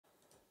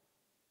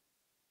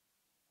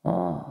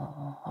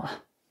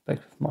Back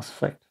with Mass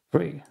Effect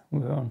 3.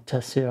 We're on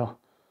Tessia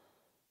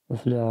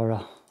with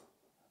Lara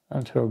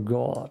and her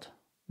god,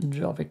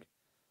 Javik.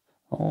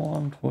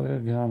 And we're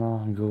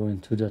gonna go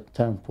into the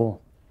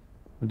temple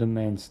with the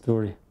main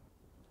story.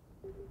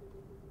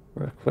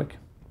 Real quick.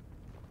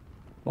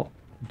 Well,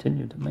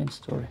 continue the main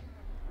story.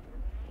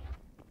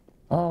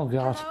 Oh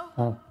god.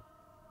 Hello?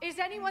 Is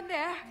anyone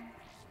there?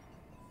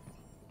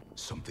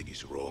 Something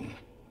is wrong.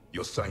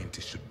 Your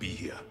scientists should be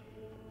here.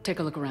 Take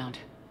a look around.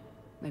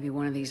 Maybe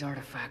one of these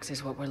artifacts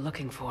is what we're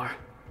looking for.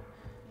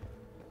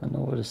 I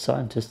know where the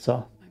scientists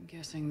are. I'm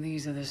guessing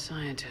these are the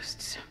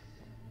scientists.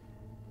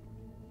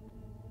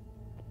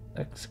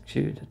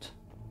 Executed.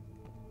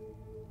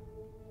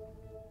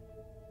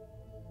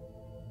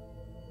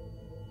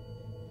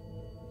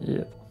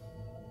 Yep.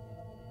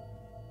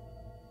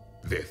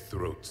 Their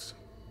throats.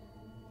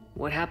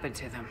 What happened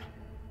to them?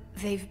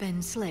 They've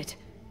been slit.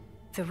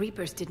 The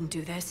Reapers didn't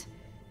do this.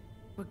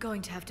 We're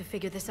going to have to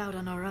figure this out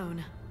on our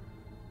own.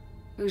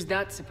 Who's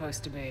that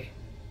supposed to be?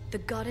 The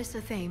goddess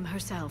Athame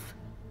herself.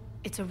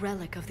 It's a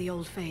relic of the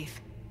old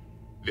faith.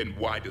 Then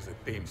why does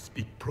Athame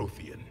speak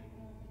Prothean?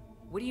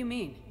 What do you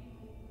mean?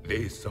 There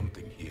is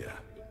something here.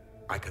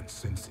 I can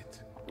sense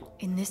it.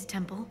 In this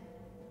temple?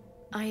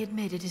 I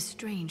admit it is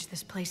strange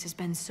this place has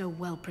been so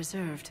well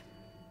preserved.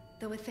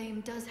 Though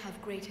Athame does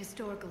have great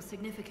historical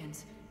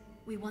significance,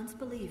 we once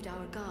believed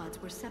our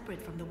gods were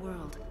separate from the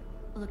world,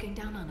 looking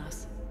down on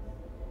us.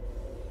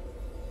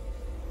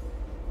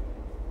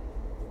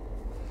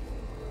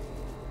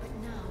 But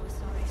now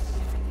Asari is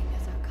functioning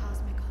as our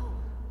cosmic whole.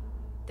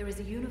 There is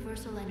a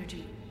universal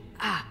energy.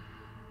 Ah!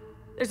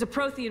 There's a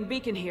Prothean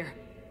beacon here.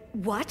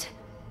 What?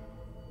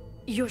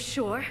 You're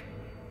sure?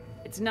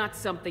 It's not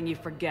something you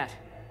forget.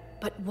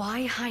 But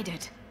why hide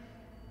it?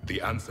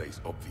 The answer is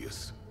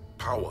obvious.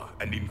 Power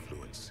and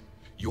influence.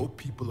 Your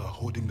people are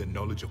holding the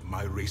knowledge of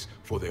my race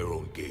for their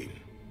own gain.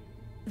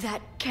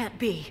 That can't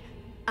be.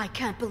 I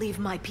can't believe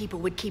my people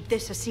would keep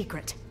this a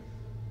secret.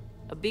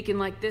 A beacon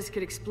like this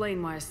could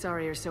explain why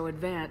Asari are so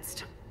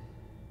advanced.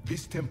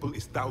 This temple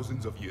is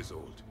thousands of years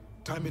old.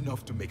 Time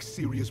enough to make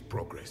serious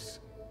progress.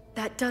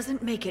 That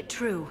doesn't make it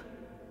true.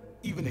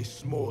 Even a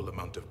small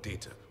amount of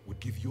data would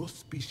give your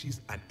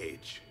species an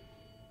edge.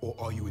 Or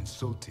are you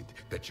insulted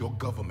that your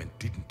government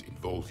didn't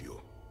involve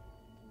you?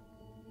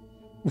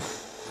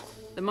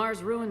 The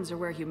Mars ruins are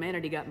where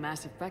humanity got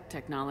Mass Effect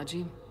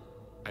technology.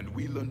 And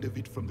we learned of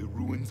it from the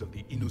ruins of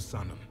the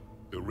Inusanum,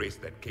 the race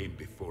that came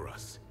before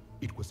us.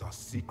 It was our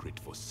secret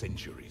for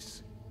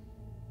centuries.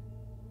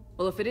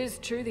 Well, if it is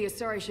true, the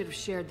Asari should have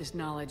shared this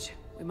knowledge.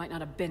 We might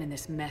not have been in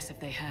this mess if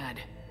they had.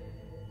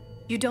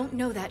 You don't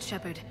know that,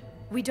 Shepard.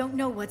 We don't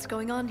know what's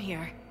going on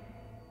here.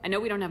 I know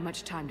we don't have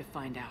much time to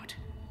find out.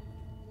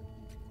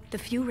 The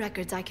few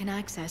records I can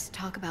access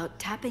talk about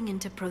tapping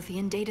into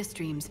Prothean data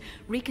streams,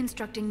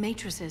 reconstructing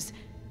matrices,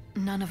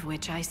 none of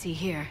which I see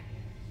here.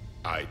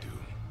 I do.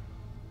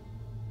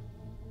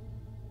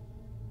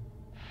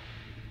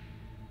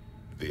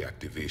 The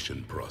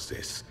activation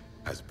process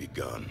has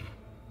begun.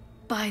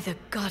 By the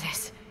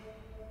goddess.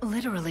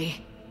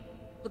 Literally.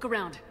 Look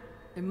around.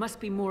 There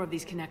must be more of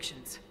these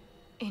connections.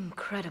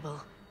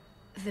 Incredible.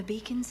 The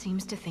beacon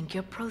seems to think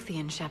you're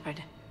Prothean,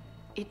 Shepard.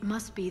 It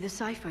must be the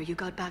cipher you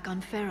got back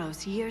on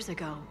Pharos years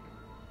ago.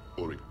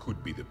 Or it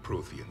could be the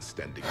Prothean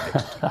standing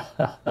next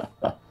to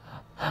me.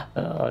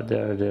 Oh,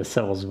 there it is.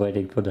 I was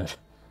waiting for that.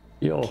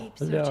 Yo, Keep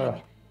searching.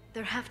 Lara.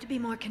 There have to be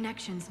more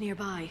connections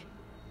nearby.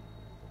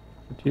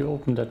 Could you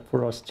open that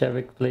for us,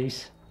 Javik,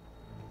 please?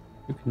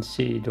 You can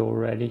see it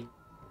already.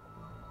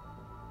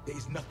 There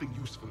is nothing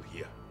useful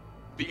here.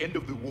 The end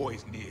of the war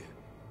is near.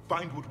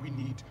 Find what we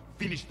need,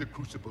 finish the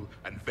Crucible,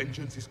 and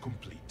vengeance is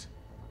complete.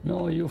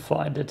 No, you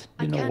find it.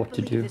 You know what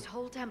to do. This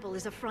whole temple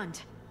is a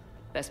front.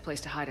 Best place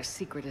to hide a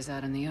secret is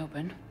out in the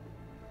open.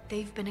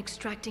 They've been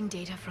extracting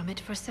data from it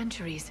for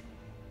centuries.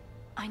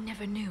 I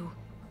never knew.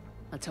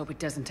 Let's hope it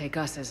doesn't take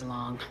us as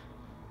long.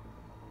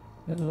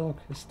 Yeah, look,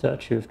 a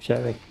statue of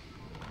Javik.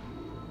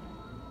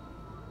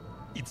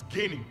 It's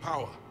gaining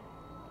power.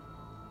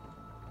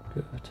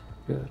 Good,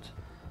 good.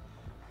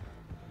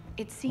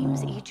 It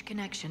seems each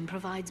connection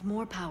provides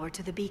more power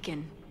to the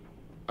beacon.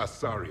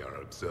 Asari are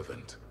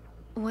observant.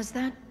 Was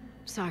that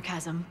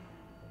sarcasm?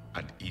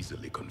 And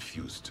easily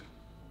confused.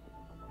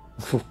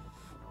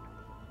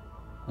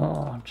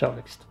 Oh,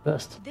 Javik's the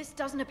best. This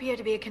doesn't appear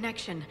to be a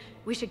connection.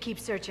 We should keep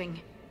searching.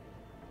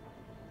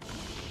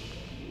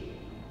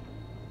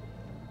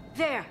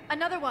 There!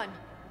 Another one!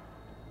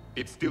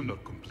 It's still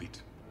not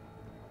complete.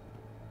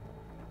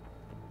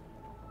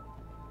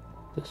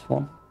 This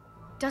one.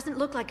 Doesn't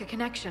look like a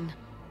connection.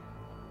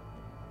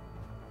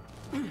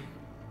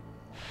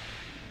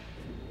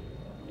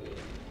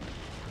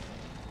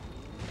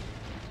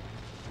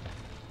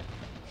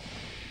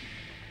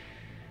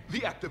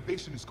 The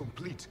activation is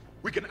complete.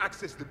 We can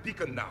access the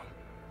beacon now.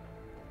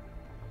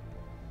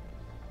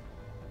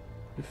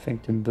 You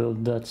think they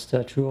build that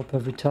statue up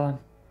every time?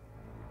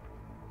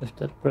 If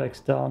that breaks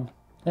down.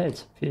 Hey,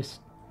 it's piece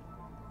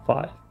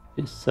 5,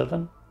 piece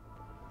 7.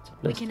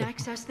 We can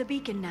access the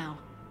beacon now.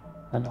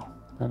 I know.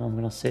 Then I'm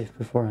gonna save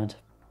beforehand.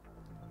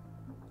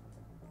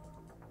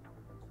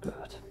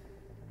 Good.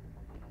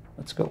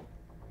 Let's go.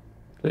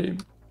 Team.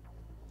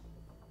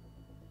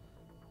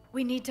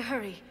 We need to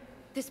hurry.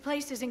 This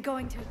place isn't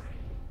going to...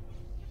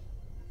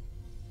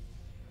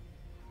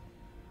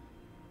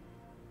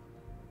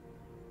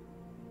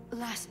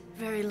 last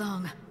very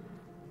long.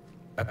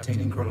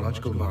 Obtaining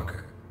chronological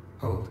marker.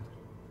 Hold.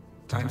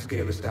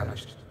 Timescale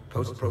established.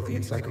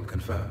 Post-Prothean cycle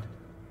confirmed.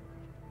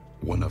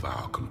 One of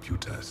our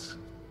computers.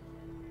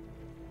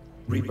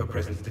 Reaper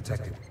presence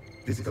detected.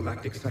 This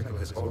galactic cycle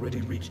has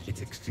already reached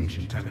its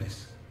extinction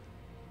terminus.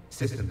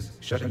 Systems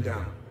shutting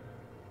down.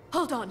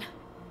 Hold on.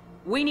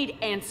 We need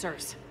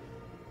answers.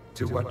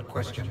 To what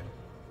question?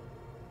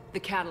 The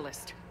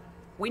catalyst.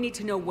 We need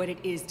to know what it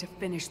is to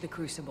finish the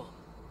Crucible.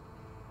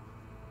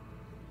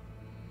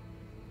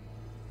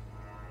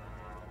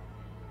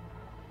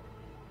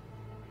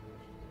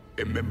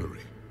 A memory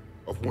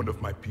of one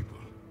of my people.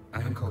 I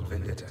am called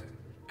Vendetta,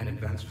 an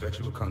advanced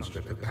virtual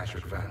construct of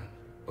Paragon,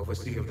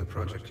 overseer of the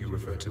project you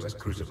refer to as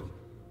Crucible.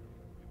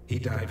 He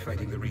died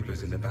fighting the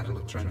Reapers in the Battle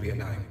of Tranvia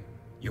 9.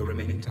 Your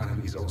remaining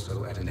time is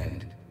also at an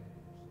end.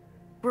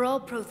 We're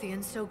all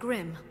Protheans so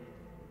grim.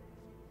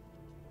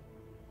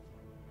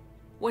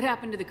 What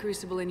happened to the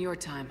Crucible in your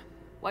time?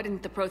 Why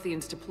didn't the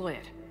Protheans deploy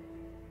it?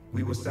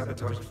 We were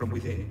sabotaged from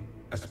within.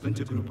 A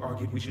splinter group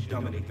argued we should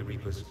dominate the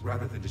Reapers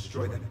rather than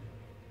destroy them.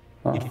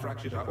 It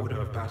fractured our order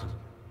of battle.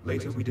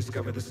 Later we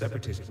discovered the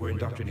Separatists were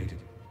indoctrinated.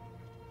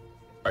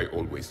 I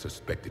always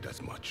suspected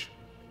as much.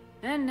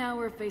 And now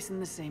we're facing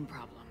the same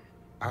problem.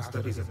 Our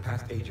studies of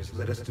past ages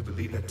led us to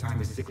believe that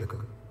time is cyclical.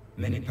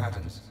 Many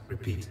patterns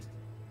repeat.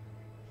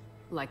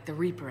 Like the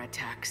Reaper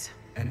attacks.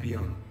 And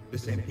beyond, the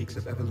same peaks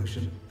of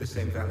evolution, the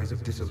same valleys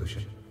of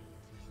dissolution.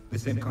 The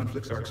same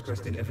conflicts are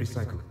expressed in every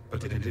cycle,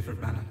 but in a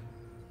different manner.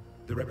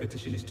 The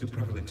repetition is too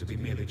prevalent to be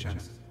merely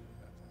chance.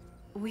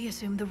 We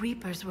assumed the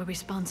Reapers were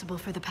responsible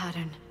for the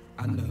pattern.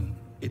 Unknown.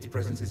 Its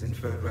presence is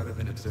inferred rather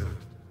than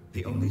observed.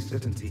 The only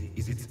certainty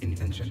is its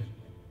intention.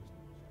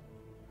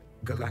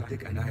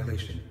 Galactic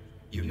annihilation.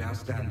 You now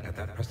stand at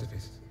that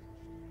precipice.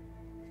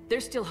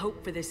 There's still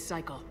hope for this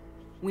cycle.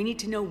 We need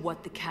to know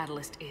what the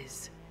catalyst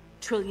is.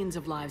 Trillions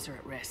of lives are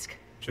at risk.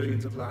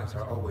 Trillions of lives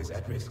are always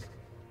at risk.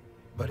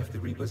 But if the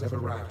Reapers have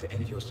arrived to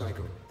end your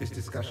cycle, this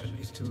discussion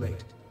is too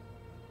late.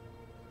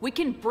 We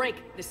can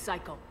break this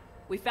cycle.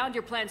 We found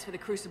your plans for the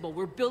Crucible.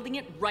 We're building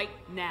it right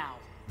now.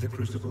 The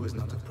Crucible is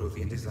not of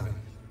Prothean design.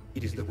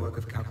 It is the work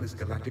of countless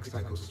galactic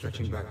cycles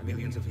stretching back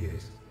millions of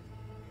years.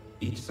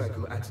 Each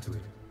cycle adds to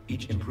it.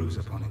 Each improves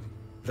upon it.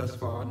 Thus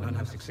far, none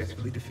have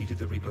successfully defeated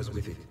the Reapers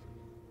with it.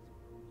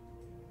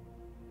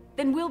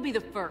 Then we'll be the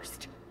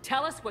first.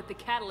 Tell us what the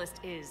catalyst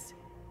is.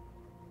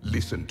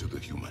 Listen to the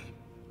human.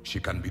 She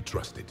can be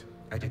trusted.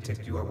 I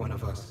detect you are one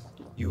of us.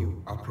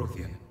 You are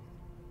Prothean.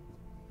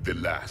 The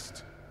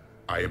last.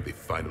 I am the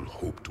final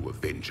hope to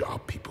avenge our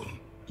people.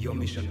 Your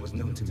mission was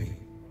known to me.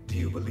 Do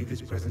you believe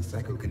this present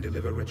cycle can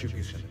deliver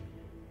retribution?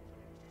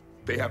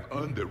 They have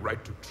earned the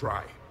right to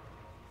try.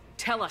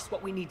 Tell us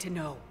what we need to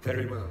know.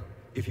 Very well.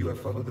 If you have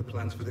followed the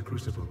plans for the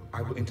Crucible,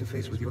 I will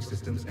interface with your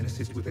systems and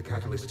assist with the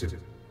catalyst too.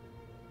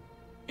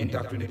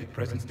 Indoctrinated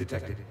presence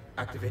detected.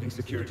 Activating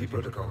security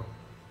protocol.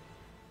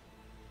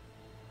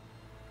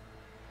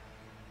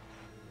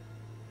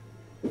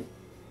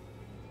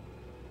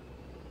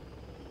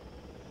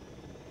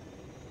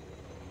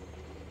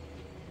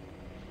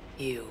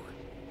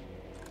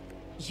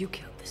 You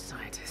killed the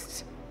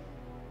scientists.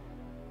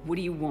 What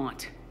do you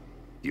want?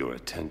 Your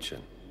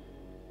attention.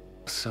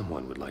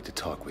 Someone would like to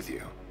talk with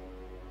you.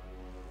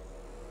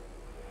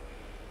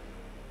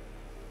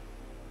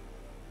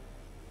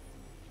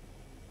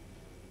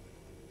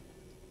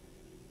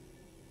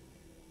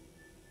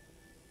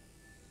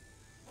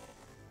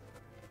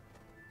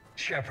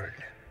 Shepard.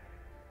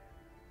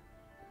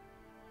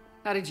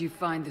 How did you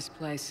find this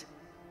place?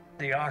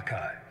 The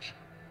archives.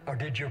 Or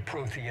did your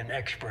Prothean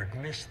expert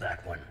miss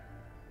that one?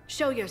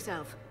 Show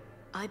yourself.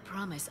 I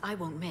promise I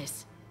won't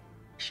miss.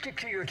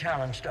 Stick to your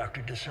talents,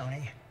 Dr.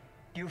 Dasoni.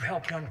 You've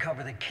helped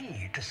uncover the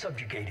key to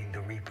subjugating the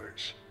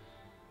Reapers.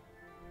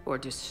 Or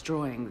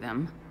destroying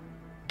them.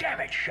 Damn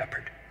it,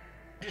 Shepard.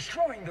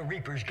 Destroying the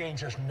Reapers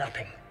gains us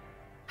nothing.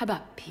 How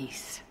about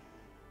peace?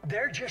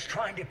 They're just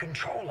trying to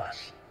control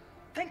us.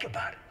 Think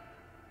about it.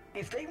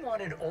 If they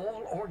wanted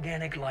all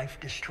organic life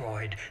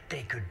destroyed,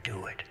 they could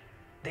do it.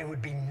 There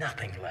would be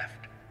nothing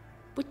left.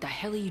 What the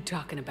hell are you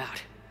talking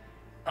about?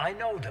 I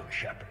know them,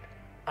 Shepard.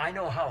 I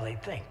know how they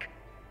think.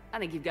 I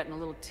think you've gotten a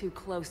little too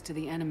close to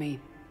the enemy.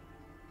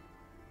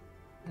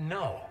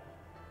 No.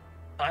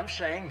 I'm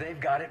saying they've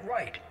got it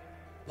right.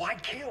 Why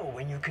kill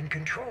when you can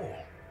control?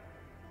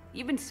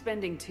 You've been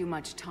spending too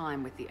much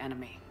time with the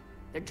enemy.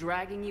 They're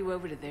dragging you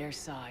over to their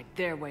side,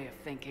 their way of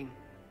thinking.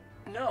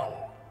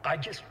 No, I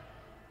just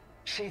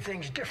see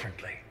things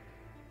differently.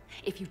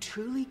 If you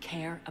truly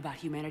care about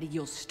humanity,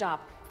 you'll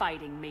stop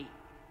fighting me.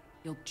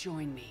 You'll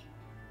join me.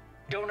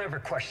 Don't ever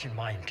question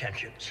my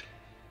intentions.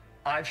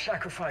 I've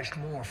sacrificed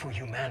more for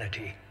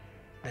humanity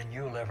than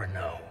you'll ever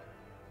know.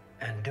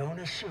 And don't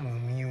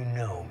assume you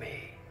know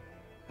me.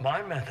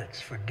 My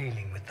methods for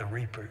dealing with the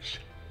Reapers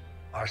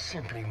are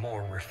simply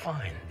more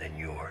refined than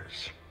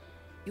yours.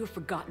 You've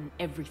forgotten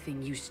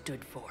everything you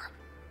stood for.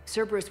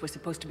 Cerberus was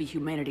supposed to be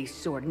humanity's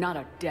sword, not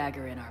a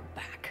dagger in our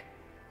back.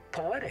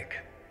 Poetic,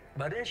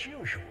 but as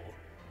usual,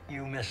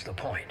 you miss the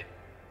point.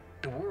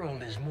 The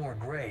world is more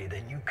gray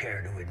than you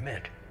care to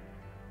admit.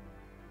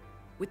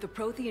 With the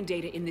Prothean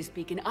data in this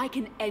beacon, I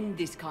can end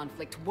this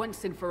conflict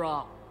once and for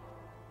all.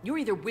 You're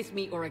either with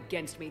me or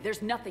against me.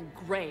 There's nothing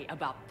gray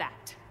about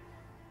that.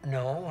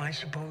 No, I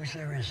suppose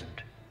there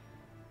isn't.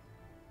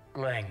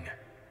 Leng,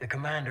 the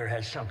commander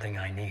has something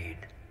I need.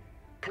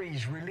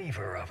 Please relieve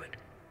her of it.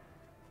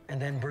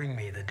 And then bring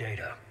me the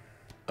data.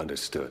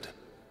 Understood.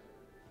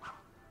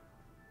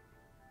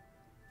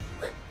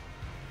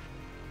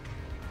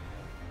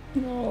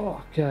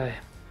 Okay,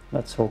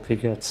 let's hope he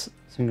gets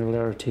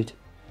singularity.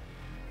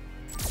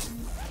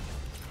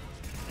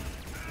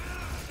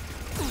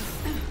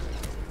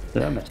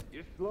 Damn it.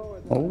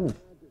 Oh.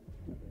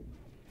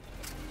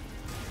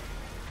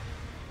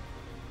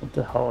 What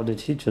the hell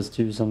did he just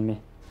use on me?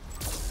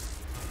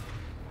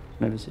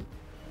 Maybe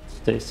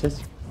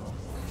stasis?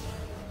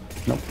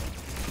 Nope.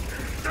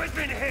 I've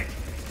been hit!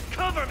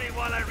 Cover me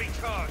while I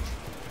recharge!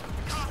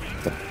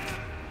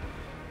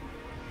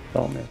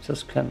 Tell me, I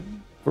just can't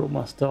throw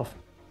my stuff.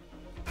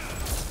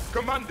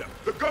 Commander,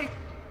 the gun...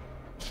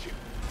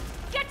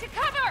 Get to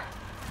cover!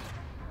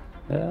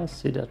 Yeah, I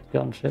see that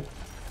gunship.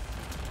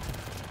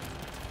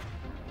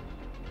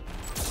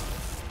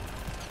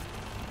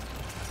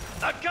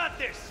 I've got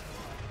this!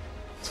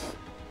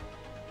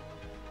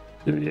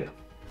 Do you?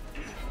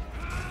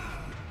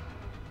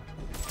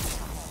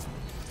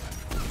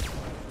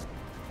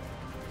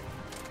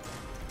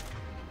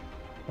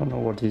 I don't know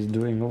what he's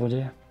doing over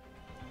there.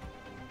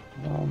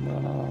 I'm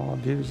gonna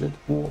abuse it.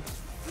 Whoa.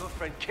 Your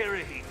friend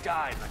Kirihi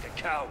died like a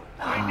coward.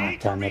 Ah, I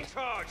need to damn it.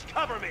 recharge!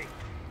 Cover me!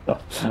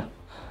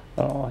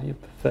 Oh, you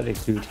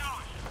pathetic dude.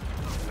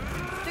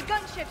 The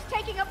gunship's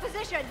taking up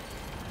position.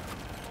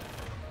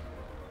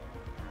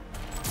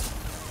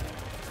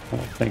 I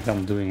don't think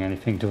I'm doing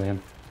anything to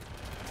him.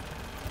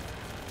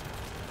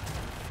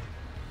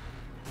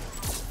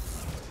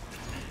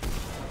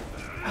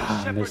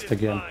 Ah, I missed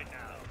again.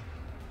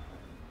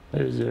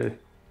 There's a...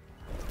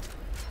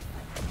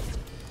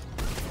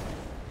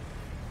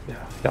 Yeah,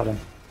 got him.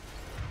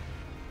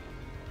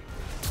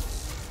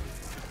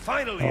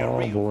 Finally, a Oh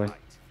real boy. fight.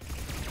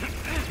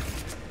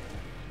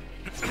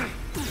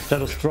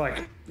 Shadow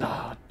strike.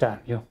 Ah, damn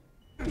you.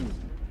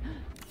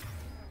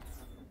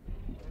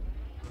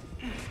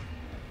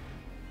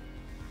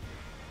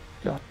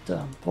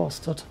 Goddamn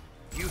bastard.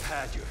 You've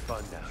had your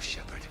fun now,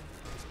 Shepard.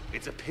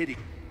 It's a pity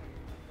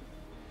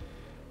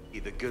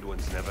the good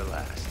ones never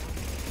last.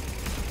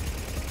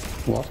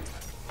 What?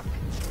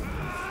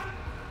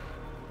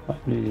 I'm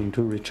needing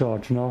to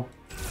recharge now.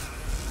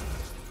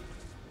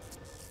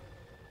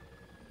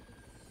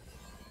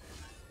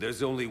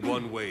 There's only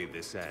one way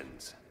this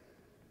ends.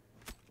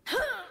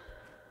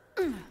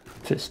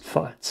 Fist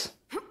fights.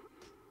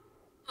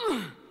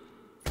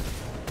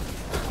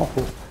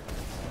 Oh.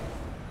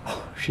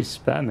 Oh, she's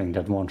spamming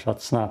that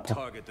one-shot sniper.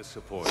 Target the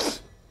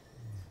supports.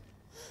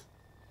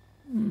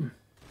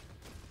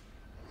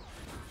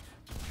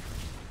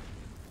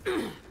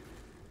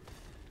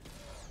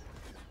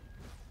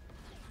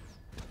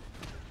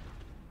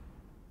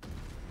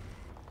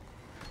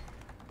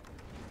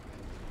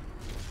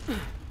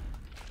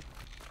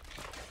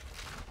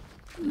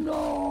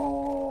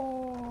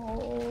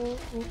 No!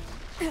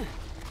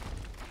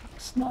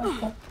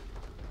 Sniper!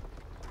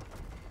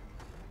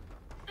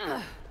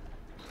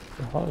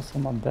 The hell is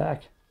on my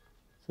back?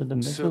 Is it the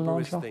missile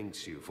Cerberus launcher?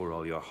 thanks you for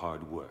all your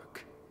hard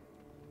work.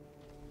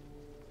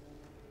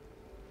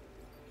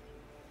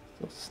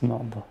 So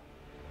snob.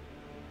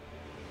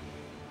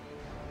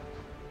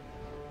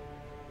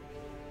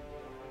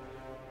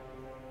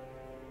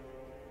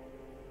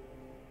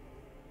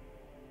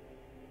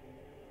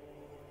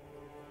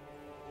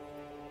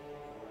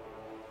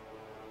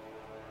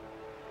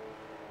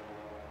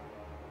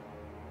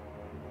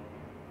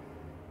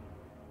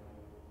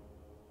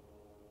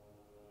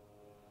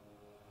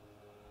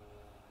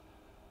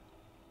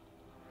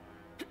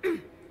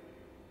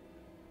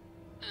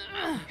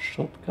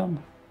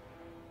 Shotgun?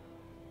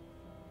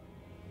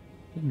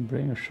 Didn't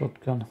bring a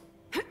shotgun.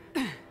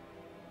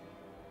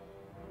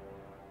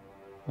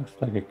 Looks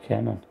like a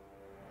cannon.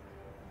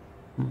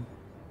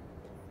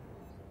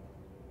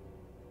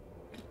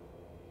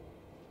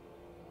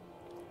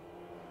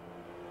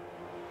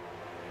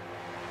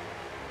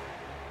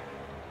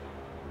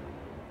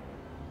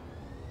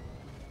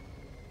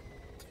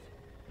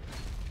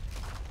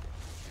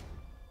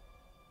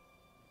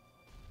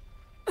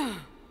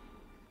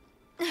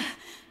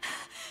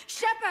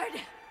 Shepard!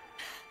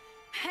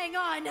 Hang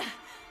on!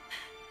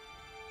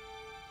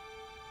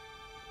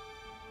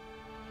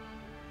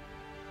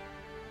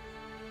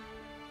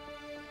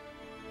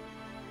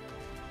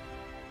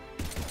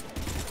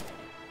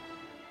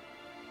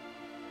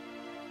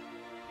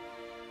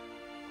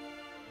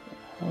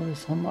 Oh,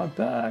 it's on my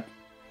back.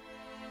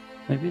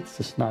 Maybe it's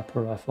the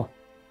sniper rifle.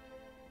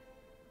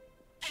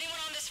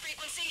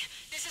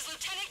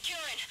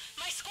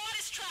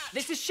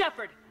 This is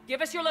Shepard.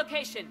 Give us your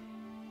location.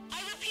 I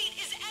repeat,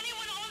 is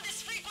anyone on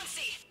this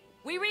frequency?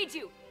 We read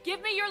you.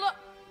 Give me your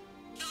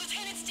The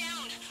lieutenant's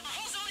down. Our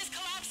whole zone is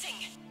collapsing.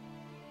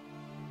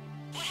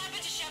 What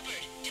happened to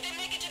Shepard? Did they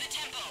make it to the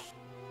temple?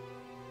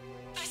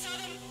 I saw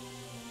them.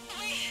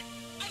 Wait,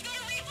 I've got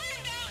a Reaper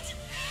inbound.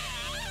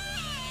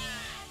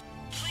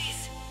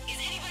 Please, is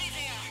anybody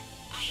there?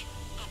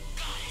 Oh,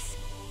 goddess.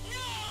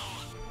 No!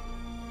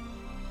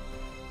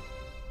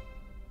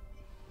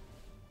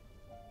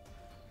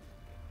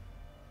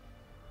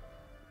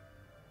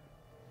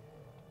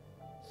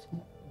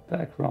 Some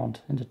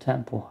background in the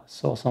temple. I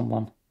saw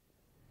someone.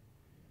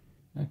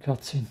 A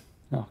cutscene.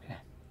 Okay.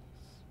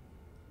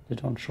 They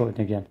don't show it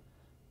again.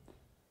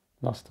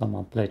 Last time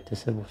I played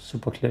this, it was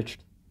super glitched.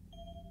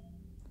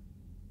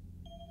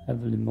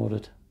 Heavily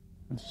modded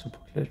and super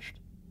glitched.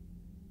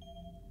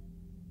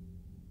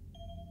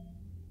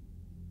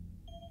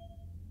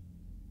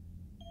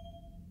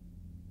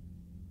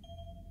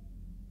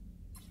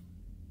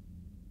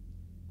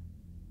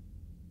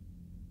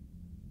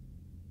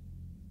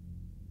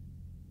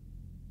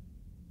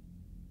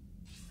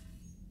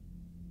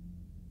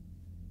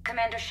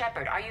 Commander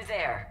Shepard, are you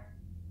there?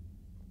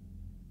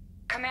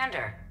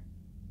 Commander.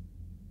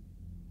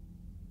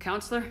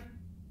 Counselor?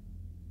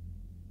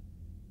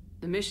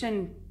 The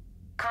mission...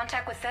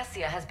 Contact with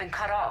Thessia has been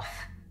cut off.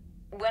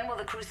 When will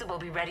the Crucible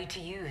be ready to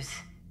use?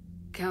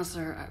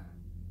 Counselor,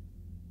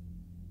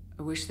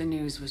 I wish the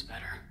news was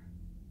better.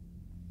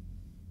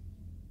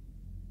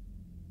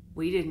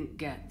 We didn't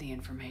get the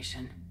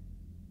information.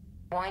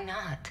 Why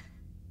not?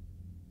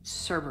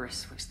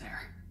 Cerberus was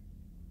there.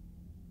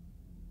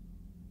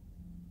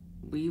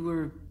 We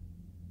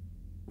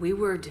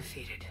were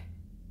defeated.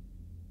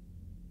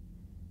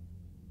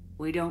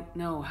 We don't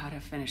know how to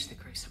finish the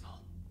Crucible.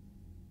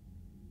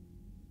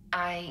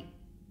 I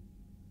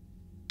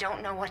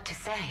don't know what to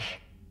say.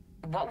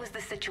 What was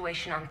the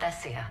situation on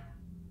Thessia?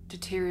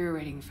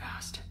 Deteriorating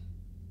fast.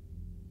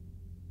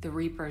 The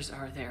Reapers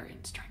are there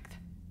in strength.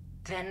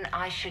 Then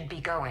I should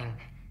be going.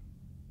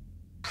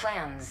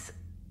 Plans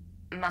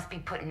must be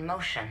put in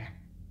motion.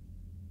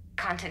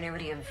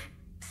 Continuity of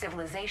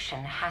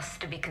civilization has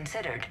to be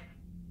considered.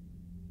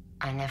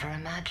 I never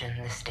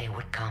imagined this day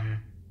would come.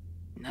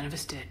 None of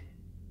us did.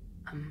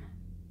 I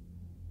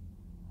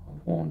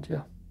warned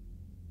you.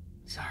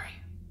 Sorry.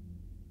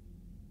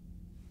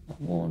 I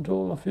warned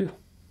all of you.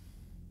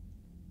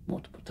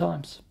 Multiple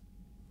times.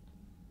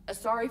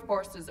 Asari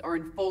forces are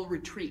in full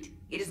retreat.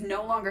 It is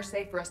no longer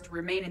safe for us to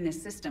remain in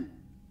this system.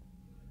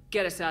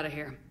 Get us out of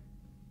here.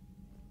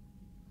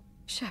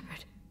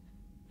 Shepard.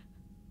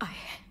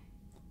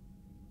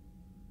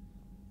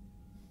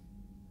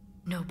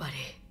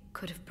 Nobody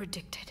could have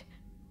predicted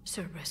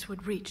Cerberus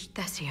would reach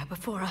Thessia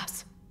before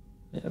us.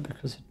 Yeah,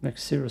 because it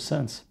makes zero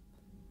sense.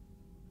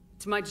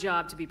 It's my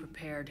job to be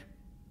prepared,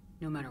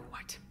 no matter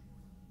what.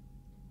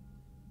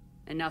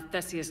 And now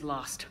Thessia's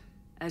lost,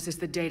 as is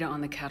the data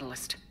on the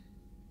catalyst.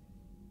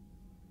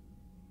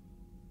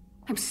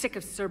 I'm sick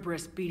of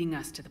Cerberus beating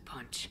us to the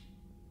punch.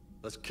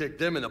 Let's kick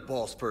them in the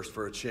balls first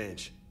for a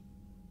change.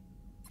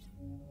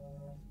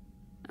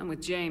 I'm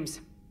with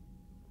James.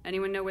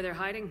 Anyone know where they're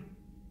hiding?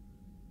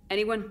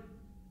 Anyone?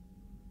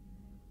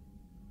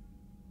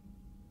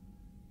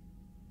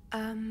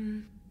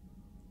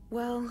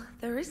 Well,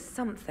 there is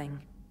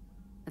something.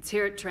 Let's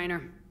hear it,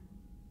 Trainer.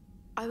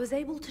 I was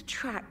able to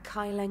track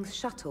Kai Leng's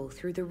shuttle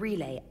through the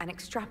relay and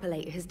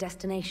extrapolate his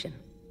destination.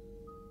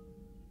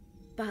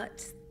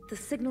 But the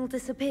signal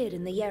disappeared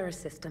in the Yera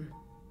system.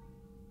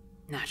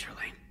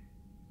 Naturally.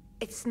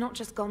 It's not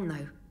just gone,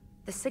 though.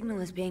 The signal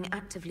is being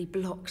actively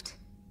blocked.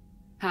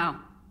 How?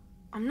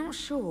 I'm not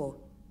sure,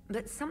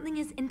 but something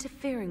is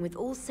interfering with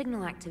all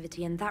signal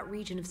activity in that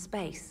region of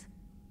space.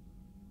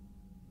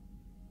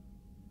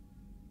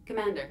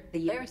 Commander,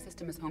 the Yera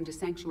system is home to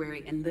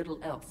Sanctuary and little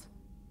else.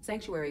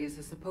 Sanctuary is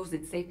a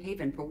supposed safe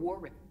haven for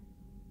war.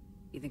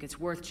 You think it's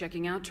worth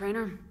checking out,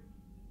 Trainer?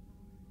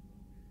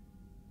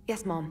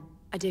 Yes, Mom,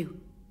 I do.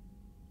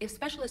 If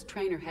Specialist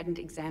Trainer hadn't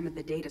examined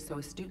the data so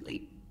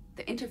astutely,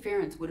 the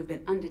interference would have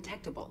been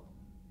undetectable.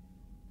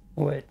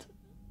 Wait,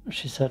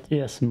 she said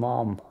yes,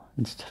 Mom,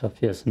 instead of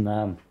yes,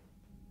 Ma'am.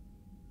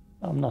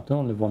 I'm not the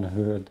only one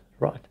who heard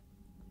right.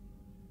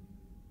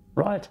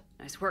 Right?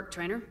 Nice work,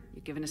 Trainer.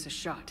 You've given us a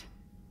shot.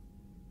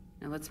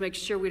 Now let's make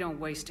sure we don't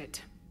waste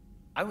it.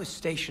 I was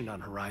stationed on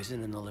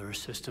Horizon in the Lyra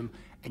system,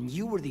 and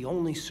you were the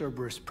only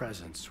Cerberus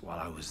presence while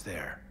I was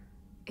there.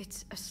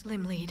 It's a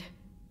slim lead.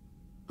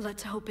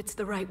 Let's hope it's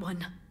the right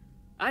one.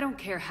 I don't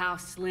care how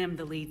slim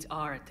the leads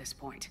are at this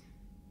point.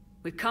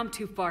 We've come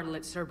too far to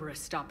let Cerberus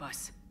stop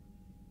us.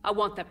 I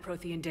want that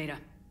Prothean data.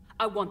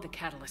 I want the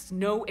catalyst.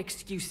 No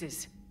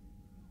excuses.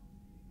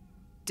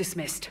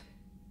 Dismissed.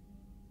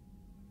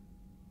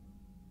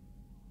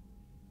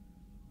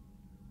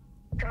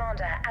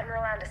 Commander,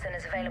 Admiral Anderson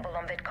is available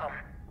on VidCom.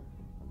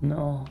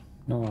 No,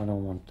 I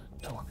don't want to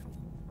talk.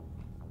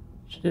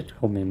 She did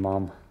call me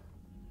Mom.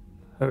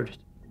 Heard it.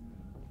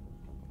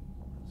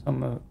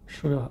 Some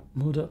sugar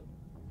mother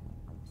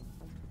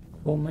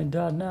call my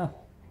dad now.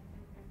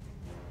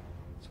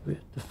 So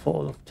weird. The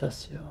fall of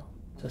Tessia.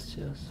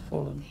 Tessia's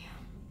fallen.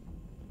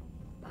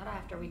 Not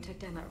after we took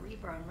down that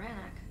Reaper on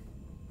Rannoch.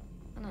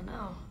 I don't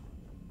know.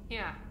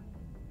 Yeah,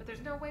 but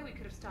there's no way we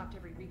could have stopped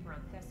every Reaper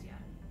on Thessia.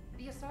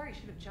 The Asari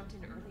should have jumped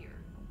in earlier.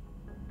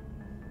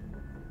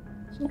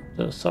 It's not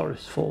the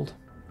Asari's fault.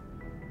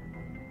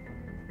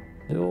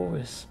 They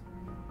always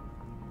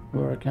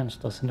were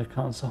against us in the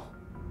council.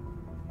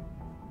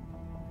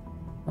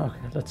 Okay,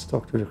 let's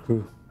talk to the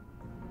crew.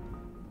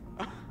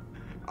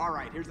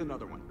 Alright, here's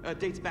another one.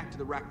 Dates back to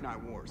the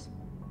Rachni Wars.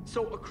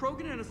 So, a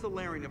Krogan and a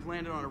Solarian have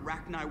landed on a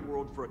Rachni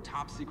world for a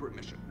top-secret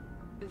mission.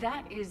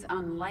 That is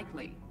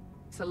unlikely.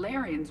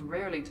 Solarians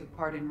rarely took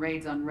part in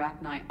raids on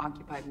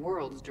Rachni-occupied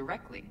worlds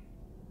directly.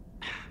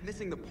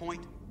 Missing the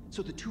point?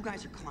 So the two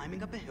guys are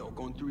climbing up a hill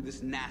going through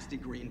this nasty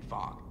green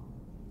fog.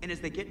 And as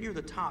they get near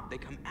the top, they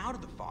come out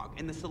of the fog,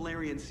 and the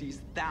Solarian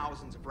sees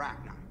thousands of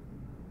Rachni.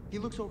 He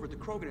looks over at the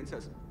Krogan and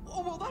says,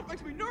 "Oh, well, that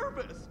makes me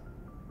nervous!"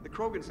 The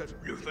Krogan says,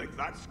 "You think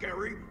that's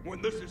scary?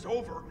 When this is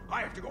over,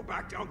 I have to go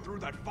back down through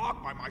that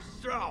fog by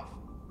myself!"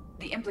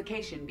 The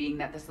implication being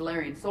that the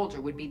Solarian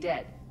soldier would be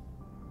dead.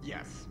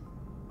 Yes.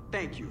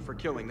 Thank you for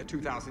killing the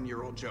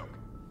 2,000-year-old joke.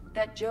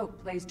 That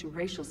joke plays to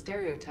racial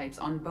stereotypes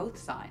on both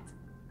sides.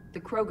 The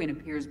Krogan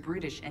appears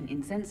brutish and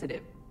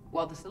insensitive,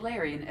 while the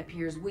Solarian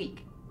appears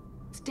weak.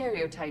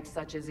 Stereotypes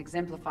such as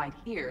exemplified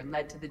here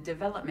led to the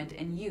development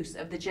and use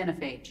of the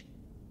genophage.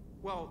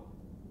 Well,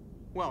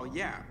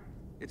 yeah.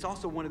 It's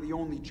also one of the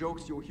only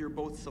jokes you'll hear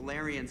both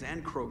Solarians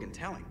and Krogan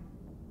telling.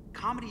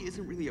 Comedy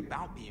isn't really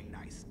about being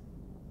nice.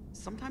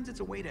 Sometimes it's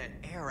a way to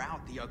air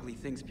out the ugly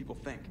things people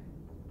think.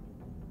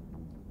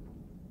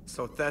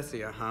 So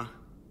Thessia, huh?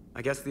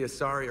 I guess the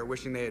Asari are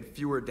wishing they had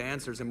fewer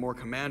dancers and more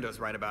commandos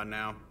right about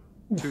now.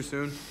 Too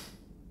soon?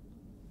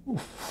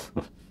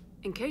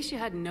 In case you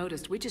hadn't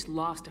noticed, we just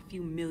lost a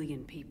few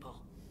million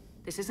people.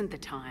 This isn't the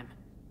time.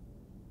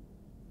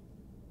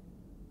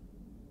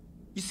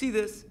 You see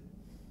this?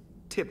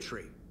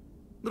 Tiptree.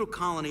 Little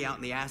colony out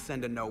in the ass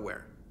end of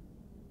nowhere.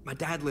 My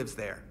dad lives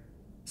there.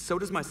 So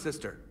does my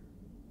sister.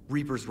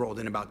 Reapers rolled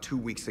in about 2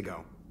 weeks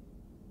ago.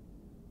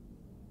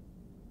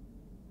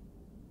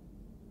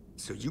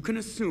 So you can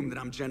assume that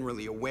I'm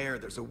generally aware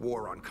there's a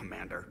war on,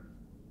 Commander.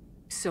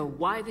 So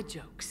why the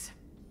jokes?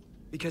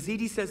 Because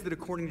EDI says that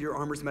according to your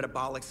armor's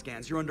metabolic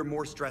scans, you're under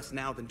more stress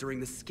now than during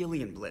the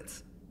Skillian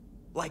Blitz.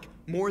 Like,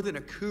 more than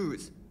a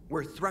Kuz,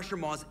 where Thresher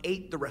Maws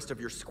ate the rest of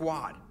your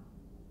squad.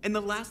 And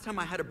the last time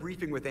I had a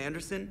briefing with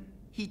Anderson,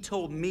 he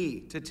told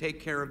me to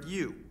take care of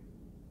you.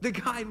 The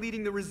guy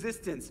leading the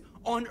resistance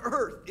on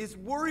Earth is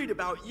worried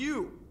about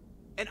you.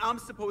 And I'm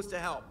supposed to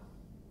help.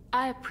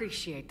 I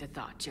appreciate the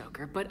thought,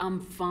 Joker, but I'm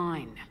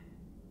fine.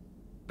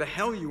 The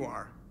hell you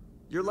are.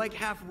 You're like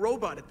half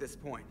robot at this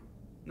point.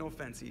 No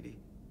offense, EDI.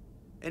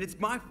 And it's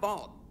my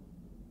fault.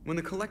 When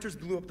the Collectors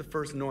blew up the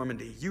first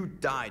Normandy, you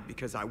died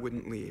because I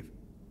wouldn't leave.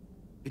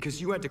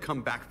 Because you had to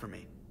come back for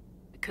me.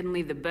 I couldn't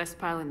leave the best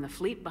pilot in the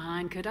fleet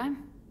behind, could I?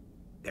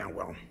 Yeah,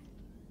 well,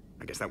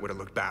 I guess that would have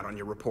looked bad on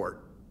your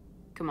report.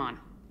 Come on.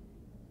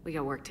 We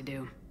got work to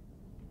do.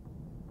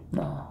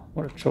 No,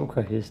 what a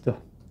joker he is,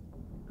 though.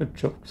 Good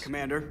jokes.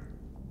 Commander?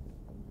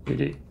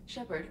 EDI.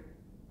 Shepard,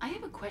 I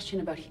have a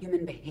question about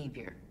human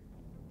behavior.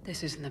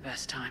 This isn't the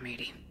best time,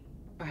 EDI.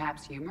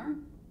 Perhaps humor?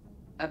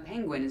 A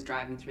penguin is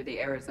driving through the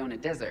Arizona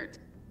desert.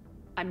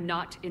 I'm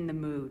not in the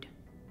mood.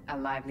 A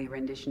lively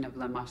rendition of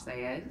La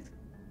Marseillaise?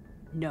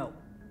 No.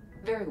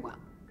 Very well.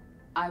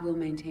 I will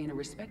maintain a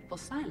respectful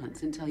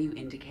silence until you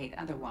indicate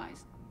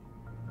otherwise.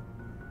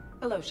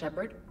 Hello,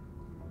 Shepard.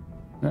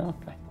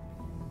 Okay.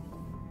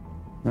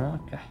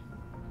 Okay.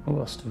 Who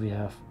else do we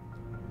have?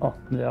 Oh,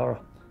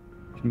 Liara.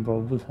 Jimbo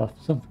will have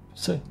something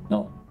to say.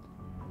 No.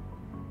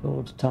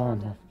 All the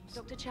time.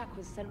 Dr. Chuck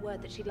was sent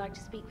word that she'd like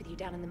to speak with you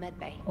down in the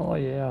medbay. Oh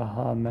yeah,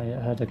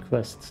 I had a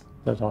quest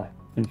that I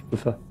finished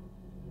with her.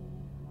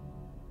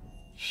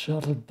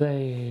 Shuttle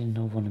Bay,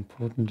 no one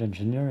important.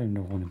 Engineering,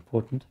 no one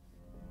important.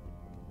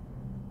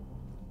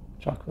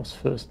 Chuck was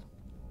first.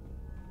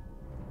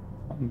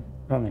 I'm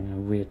running a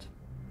weird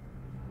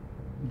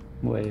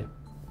way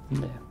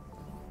there.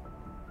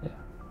 Yeah.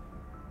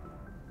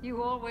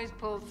 You always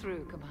pull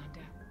through,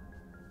 Commander.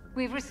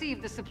 We've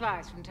received the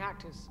supplies from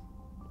Tactus.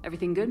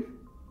 Everything good?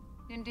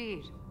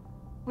 Indeed.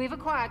 We've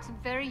acquired some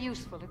very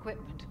useful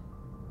equipment.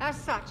 As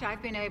such,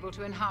 I've been able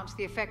to enhance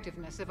the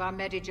effectiveness of our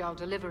Medigel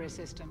delivery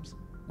systems.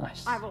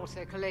 Nice. I've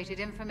also collated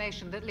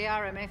information that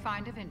Liara may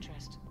find of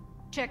interest.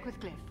 Check with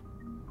Cliff.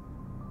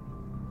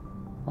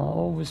 I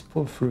always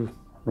pull through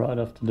right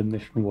after the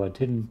mission where I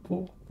didn't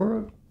pull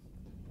through.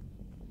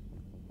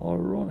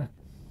 Ironic.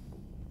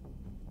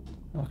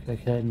 Okay,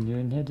 Caden, you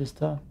in here this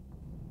time?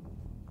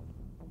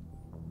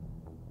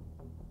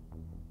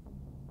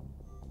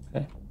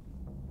 Okay.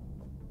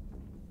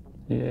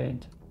 He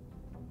ain't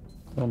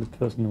the only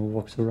person who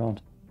walks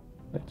around.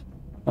 Wait.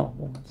 No,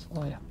 woman's.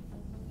 Oh yeah.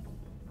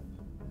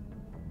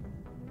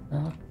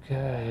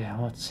 Okay,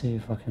 let's see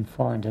if I can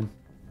find him.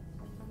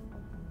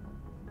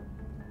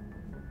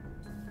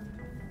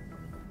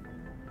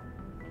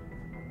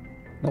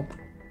 Nope.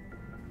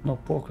 No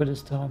poker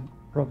this time.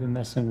 Probably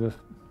messing with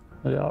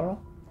Liara?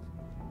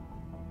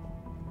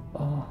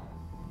 Oh.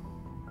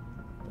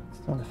 That's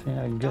the only thing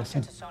I'm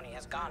guessing. Dr. Tassoni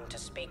has gone to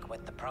speak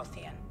with the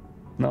Prothean.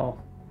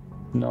 No.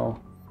 No.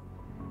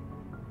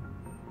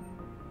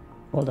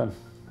 Well done.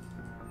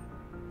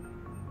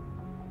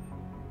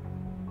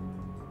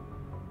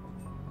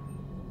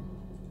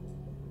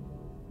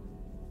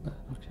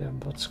 Okay,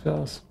 but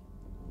scars.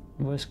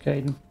 Where's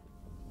Caden?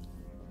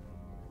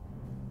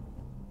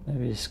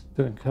 Maybe he's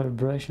doing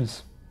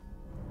calibrations.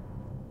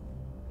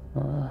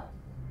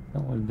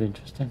 That would be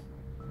interesting.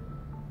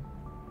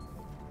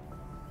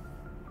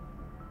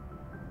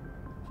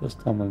 First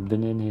time I've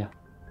been in here.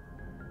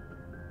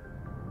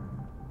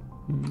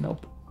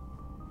 Nope.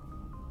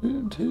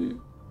 Okay,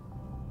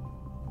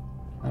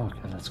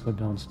 let's go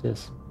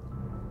downstairs.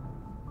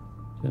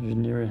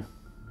 Engineering.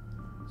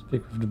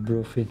 Speak of the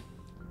Brophy.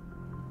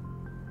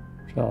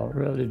 Shall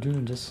really do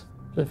this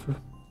playthrough.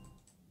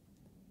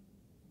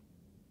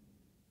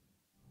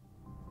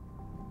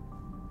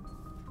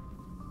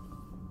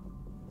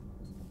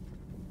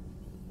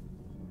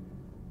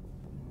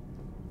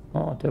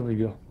 Oh, there we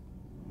go.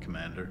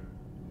 Commander,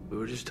 We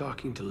were just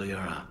talking to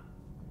Liara.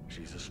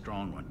 she's a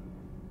strong one.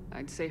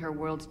 I'd say her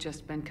world's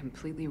just been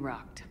completely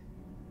rocked.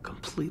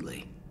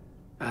 Completely.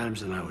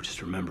 Adams and I were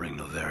just remembering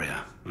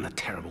Noveria and the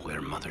terrible way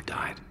her mother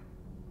died.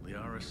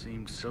 Liara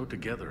seemed so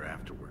together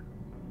afterward.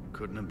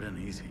 Couldn't have been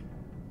easy.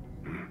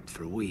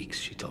 For weeks,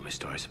 she told me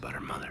stories about her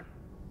mother.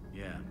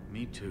 Yeah,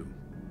 me too.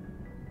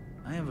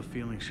 I have a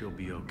feeling she'll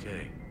be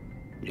okay.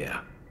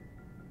 Yeah.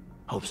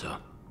 Hope so.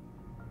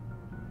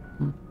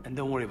 And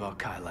don't worry about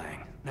Kai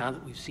Lang. Now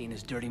that we've seen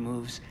his dirty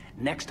moves,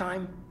 next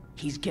time,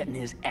 he's getting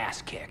his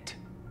ass kicked.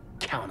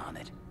 Count on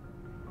it.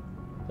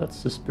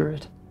 That's the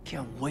spirit.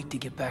 Can't wait to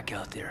get back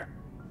out there.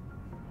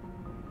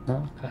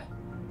 Okay.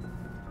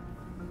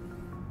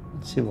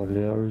 Let's see what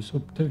Liara is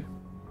up to.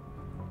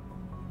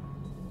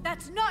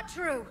 That's not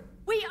true!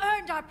 We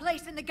earned our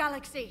place in the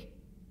galaxy!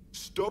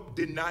 Stop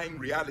denying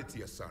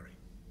reality, Asari.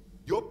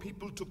 Your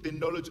people took the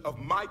knowledge of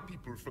my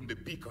people from the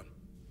beacon.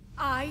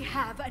 I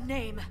have a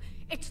name.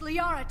 It's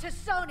Liara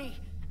Tassoni,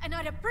 and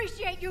I'd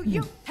appreciate you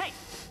Hey!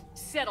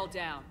 Settle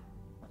down.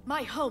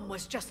 My home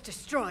was just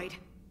destroyed,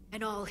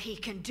 and all he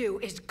can do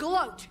is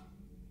gloat!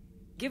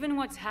 Given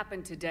what's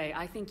happened today,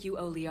 I think you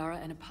owe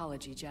Liara an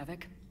apology,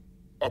 Javik.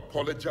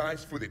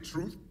 Apologize for the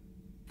truth?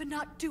 For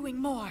not doing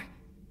more.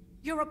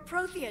 You're a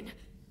Prothean.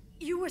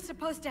 You were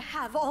supposed to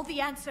have all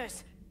the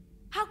answers.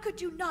 How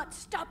could you not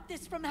stop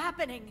this from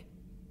happening?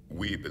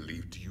 We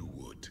believed you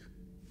would.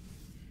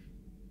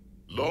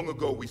 Long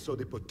ago, we saw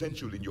the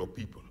potential in your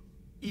people.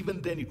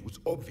 Even then, it was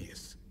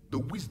obvious. The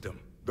wisdom,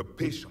 the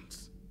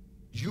patience.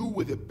 You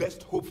were the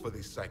best hope for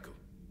this cycle.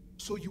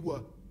 So you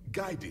were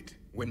guided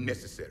when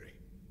necessary.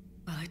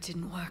 Well, it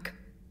didn't work.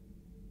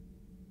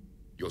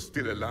 You're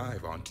still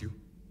alive, aren't you?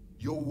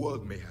 Your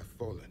world may have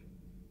fallen,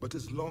 but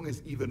as long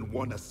as even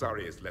one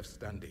Asari is left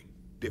standing,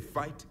 the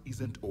fight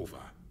isn't over.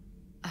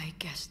 I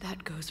guess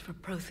that goes for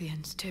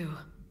Protheans, too.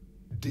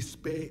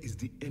 Despair is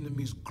the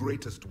enemy's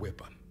greatest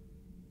weapon.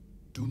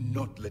 Do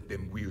not let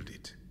them wield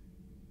it.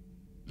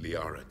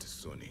 Liara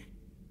Tassoni.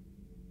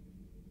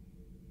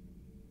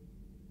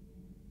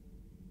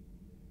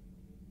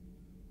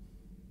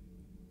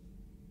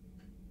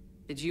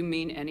 Did you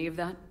mean any of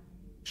that?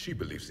 She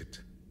believes it,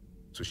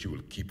 so she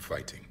will keep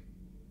fighting.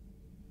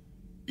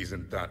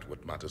 Isn't that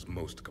what matters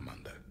most,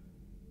 Commander?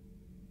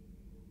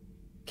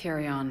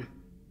 Carry on.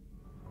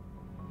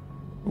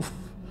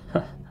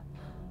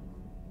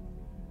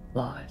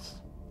 Lies.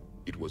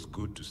 It was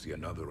good to see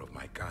another of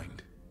my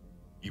kind,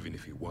 even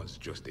if he was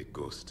just a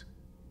ghost.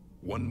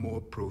 One more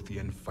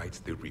Prothean fights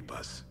the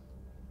Reapers.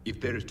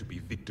 If there is to be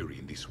victory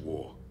in this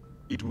war,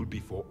 it will be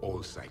for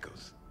all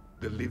cycles.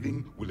 The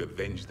living will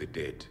avenge the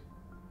dead.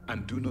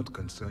 And do not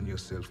concern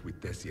yourself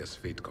with Thessia's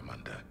fate,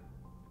 Commander.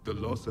 The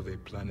loss of a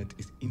planet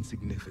is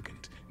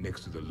insignificant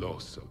next to the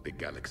loss of the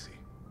galaxy.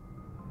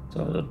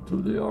 So that to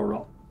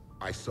Liara.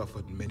 I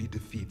suffered many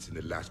defeats in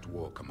the last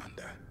war,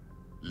 Commander.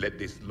 Let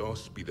this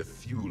loss be the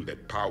fuel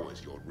that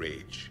powers your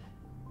rage.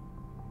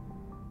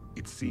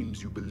 It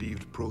seems you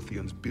believed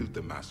Protheans built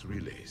the mass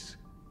relays.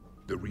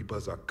 The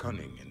Reapers are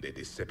cunning in their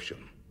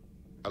deception,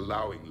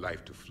 allowing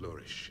life to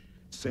flourish,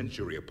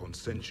 century upon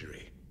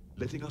century,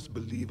 letting us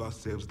believe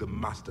ourselves the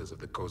masters of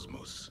the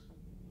cosmos.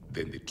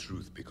 Then the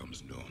truth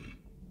becomes known.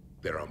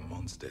 There are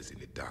monsters in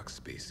the dark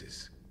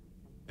spaces,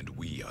 and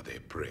we are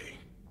their prey.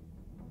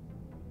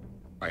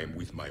 I am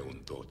with my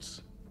own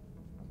thoughts.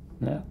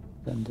 Yeah,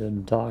 and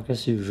then dark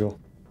as usual.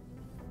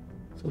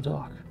 So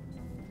dark.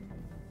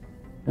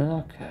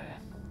 Okay,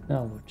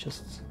 now we'll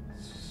just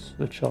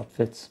switch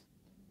outfits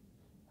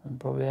and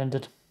probably end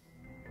it.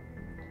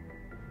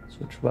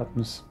 Switch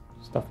weapons,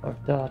 stuff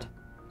like that.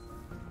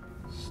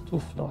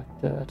 Stuff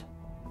like that.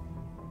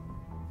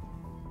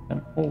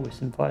 Can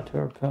always invite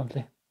her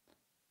apparently.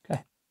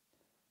 Okay,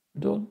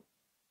 we're done.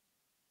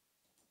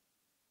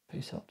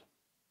 Peace out.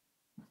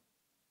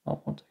 I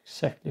want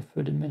exactly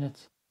 30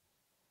 minutes.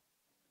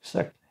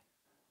 Exactly.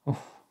 Oof.